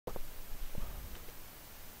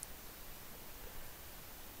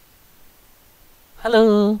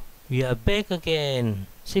Hello, we are back again.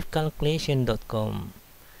 Shipcalculation.com.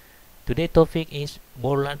 Today topic is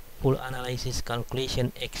Bollard full analysis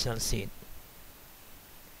calculation Excel sheet.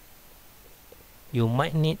 You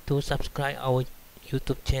might need to subscribe our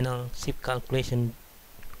YouTube channel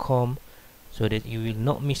Shipcalculation.com so that you will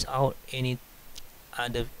not miss out any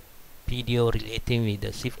other video relating with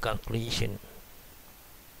the shift calculation.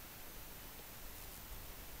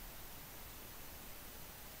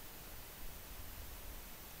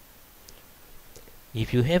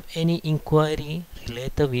 If you have any inquiry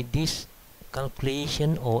related with this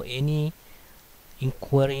calculation or any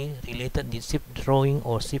inquiry related to ship drawing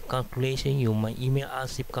or ship calculation, you might email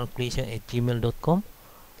us shipcalculation@gmail.com,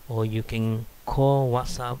 or you can call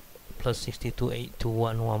WhatsApp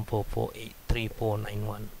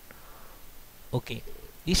 +62821144839491. Okay,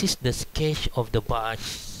 this is the sketch of the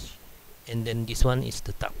barge, and then this one is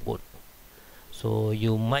the tugboat. So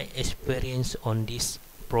you might experience on this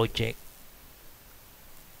project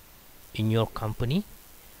in your company.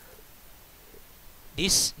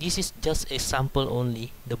 This is just a sample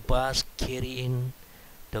only. The barge carrying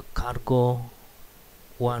the cargo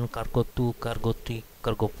 1, cargo 2, cargo 3,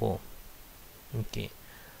 cargo 4. Okay,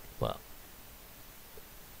 well,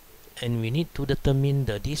 and we need to determine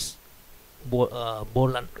this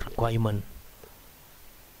Bollard requirement.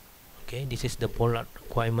 Okay, this is the Bollard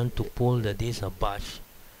requirement to pull this barge,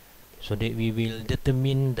 so that we will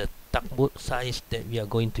determine the tugboat size that we are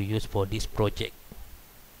going to use for this project.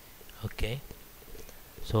 Okay,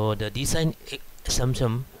 so the design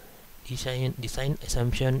assumption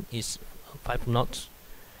is 5 knots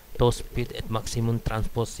tow speed at maximum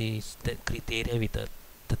transport state criteria with a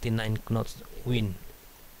 39 knots wind.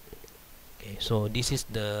 Okay, so this is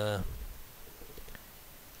the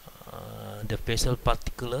vessel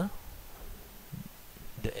particular,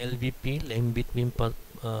 the LVP, length between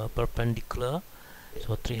perpendicular,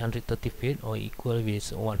 so 330 feet or equal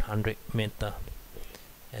with 100 meter,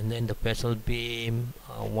 and then the vessel beam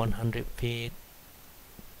 100 feet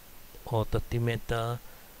or 30 meter,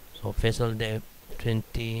 so vessel depth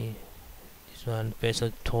 20, this one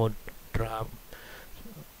vessel tow draft.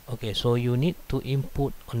 Okay, so you need to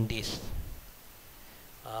input on this.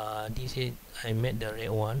 This is, I made the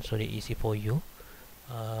red one so that easy for you.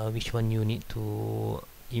 Which one you need to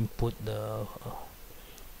input the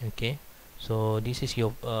okay, so this is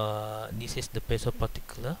your this is the vessel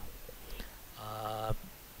particular,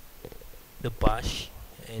 the barge,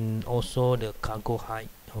 and also the cargo height.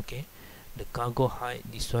 Okay, the cargo height,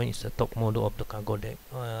 this one is the top model of the cargo deck,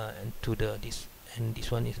 and to this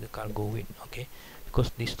one is the cargo width. Okay,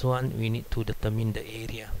 because this one we need to determine the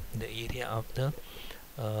area of the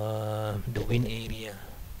wind area.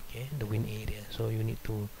 Okay, the wind area, so you need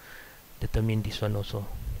to determine this one also.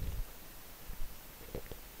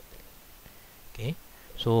 Okay,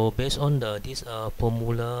 so based on this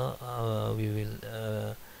formula, we will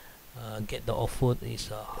get the output is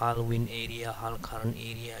hull wind area, hull current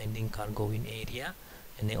area, and then cargo wind area.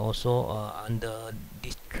 And then also under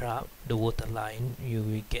this trap, the water line, you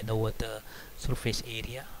will get the water surface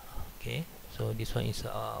area. Okay, so this one is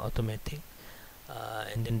automatic.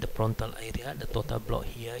 And then the frontal area, the total block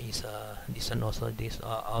here is this one also, this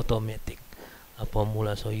automatic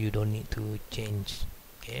formula, so you don't need to change.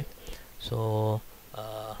 Okay, so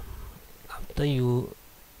after you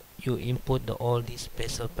input all these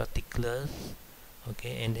vessel particulars,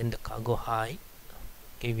 okay, and then the cargo height,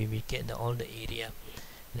 okay, we will get all the area.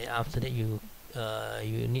 Then after that you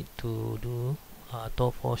need to do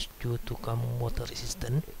tow force due to come water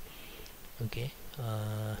resistant. Okay,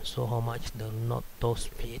 so how much the knot tow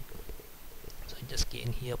speed, so just get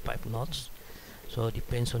in here 5 knots, so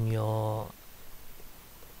depends on your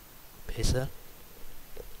vessel.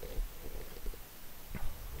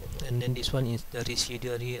 And then this one is the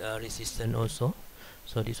residuary resistance also,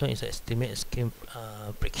 so this one is estimate skin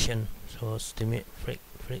friction, so estimate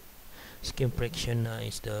skin friction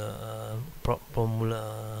is the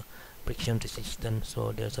formula friction resistance,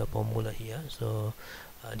 so there's a formula here. So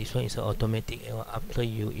this one is automatic. After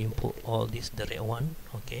you input all this, the red one,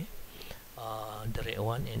 okay, the red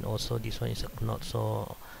one, and also this one is a knot.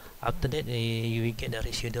 So after that you will get the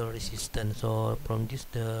residual resistance. So from this,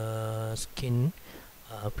 the skin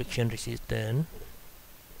friction resistance,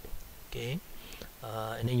 okay,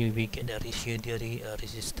 and then you will get the residuary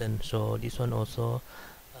resistance. So this one also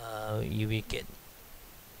you will get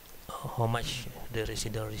how much the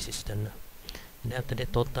residual resistance. And after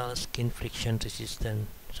that, total skin friction resistance.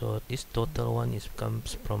 So this total one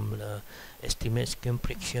comes from the estimate skin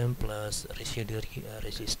friction plus residuary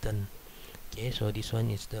resistance. Okay, so this one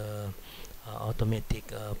is the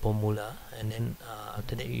automatic formula, and then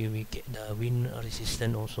after that you will get the wind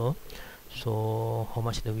resistance also. So how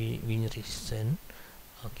much the wind resistance?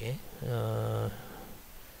 Okay,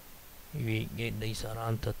 we get this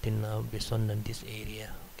around 13 based on this area.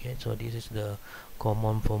 Okay, so this is the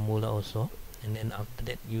common formula also, and then after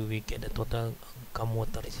that you will get the total calm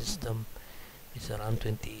water resistance is around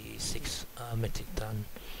 26 metric ton.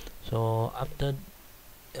 So after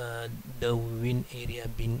the wind area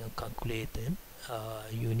been calculated,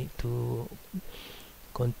 you need to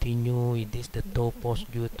continue with this the tow post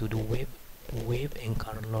due to the wave and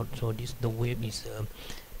current load. So this the wave is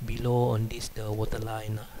below on this the water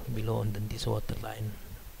line, below on this water line.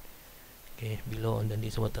 Okay, below on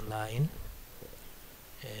this water line,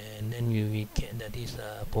 and then you will get that is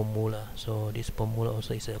formula. So this formula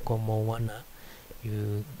also is a common one.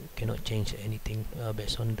 You cannot change anything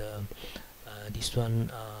based on the this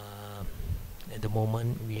one. At the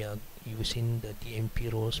moment we are using the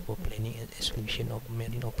DMP rules for planning and execution of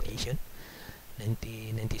marine operation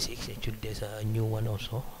 1996. Actually there's a new one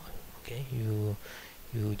also. Okay, you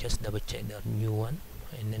just double check the new one,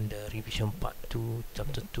 and then the revision part 2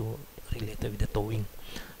 chapter 2 related with the towing.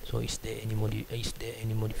 So is there any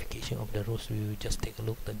modification of the rules? We will just take a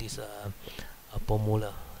look at this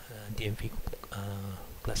formula, DMP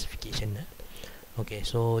classification. Okay,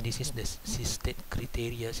 so this is the state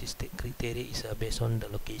criteria. State criteria is based on the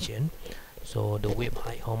location. So the wave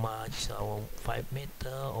height, how much? 5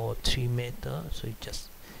 meter or 3 meter. So you just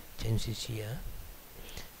change this here.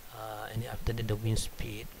 And after that the wind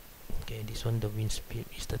speed. Okay, this one the wind speed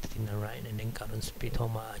is 13, right? And then current speed, how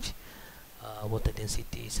much? Water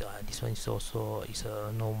density is this one is also is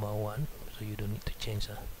a normal one, so you don't need to change.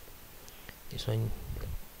 This one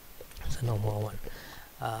is a normal one.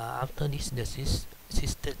 After this, the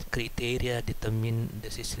system criteria determine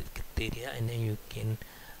the system criteria, and then you can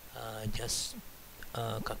just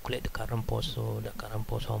calculate the current post. So the current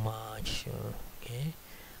post, how much? Okay,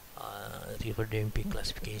 river DMP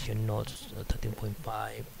classification notes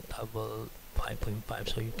 13.5, double 5.5.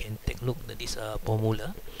 So you can take a look at this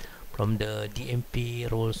formula from the DMP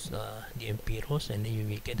rules, and then you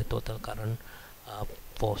will get the total current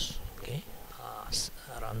post. Okay,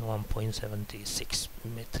 around 1.76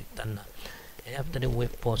 metric ton. And after the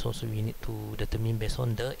wave force also we need to determine based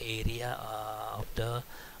on the area of the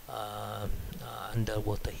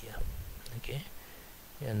underwater here. Okay,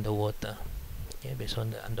 underwater. Okay, based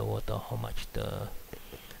on the underwater, how much the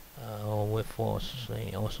wave force.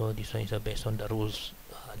 Also this one is based on the rules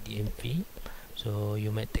DMP. So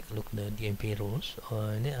you might take a look at the DMP rules,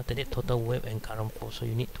 and then after that total wave and current force. So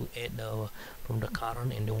you need to add from the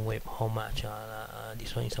current and the wave how much.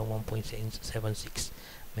 This one is a 1.76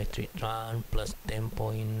 metric ton plus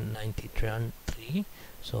 10.93,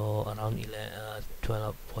 so around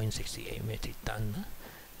 12.68 metric ton.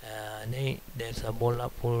 And then there's a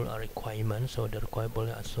Bollard pool requirement. So the required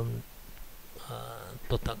Bollard assume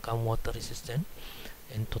total calm water resistance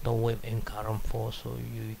and total wave and current force. So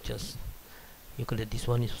you just this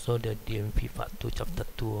one is also the DMP part 2 chapter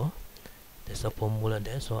 2. There's a formula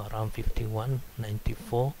there, so around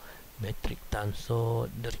 51.94 metric ton. So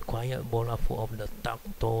the required Bollard pool of the tug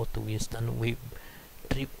tow to withstand wave,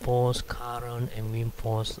 trip force, current and wind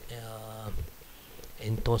force,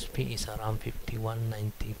 and tow speed is around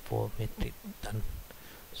 51.94 metric ton.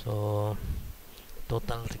 So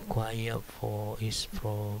total required for is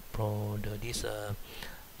for this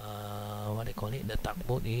what they call it, the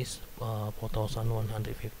tugboat is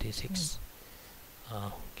 4,156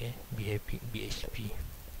 okay, BHP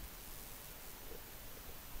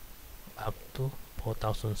up to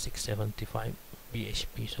 4,675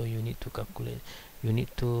 BHP. So you need to calculate, you need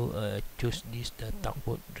to choose this the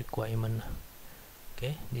tugboat requirement.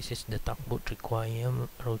 Okay, this is the tugboat requirement.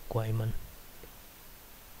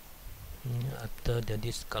 After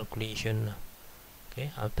this calculation,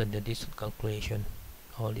 okay, after this calculation,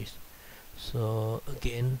 all this. So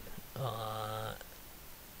again,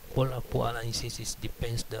 Bollard pool analysis is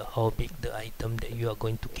depends the how big the item that you are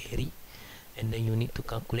going to carry, and then you need to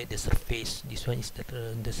calculate the surface. This one is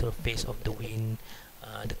the surface of the wind,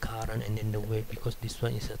 the current, and then the wave, because this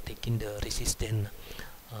one is taking the resistance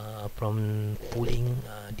from pulling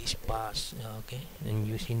these parts. Okay, and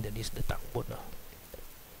using the tugboat.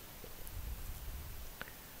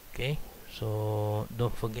 Okay, so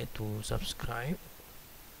don't forget to subscribe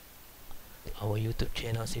our YouTube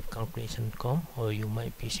channel Shipcalculation.com, or you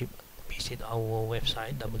might visit our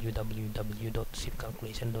website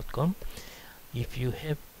www.shipcalculation.com. If you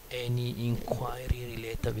have any inquiry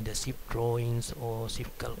related with the ship drawings or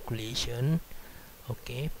ship calculation,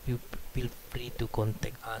 okay, feel free to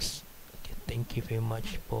contact us. Okay, thank you very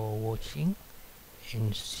much for watching,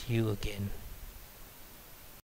 and see you again.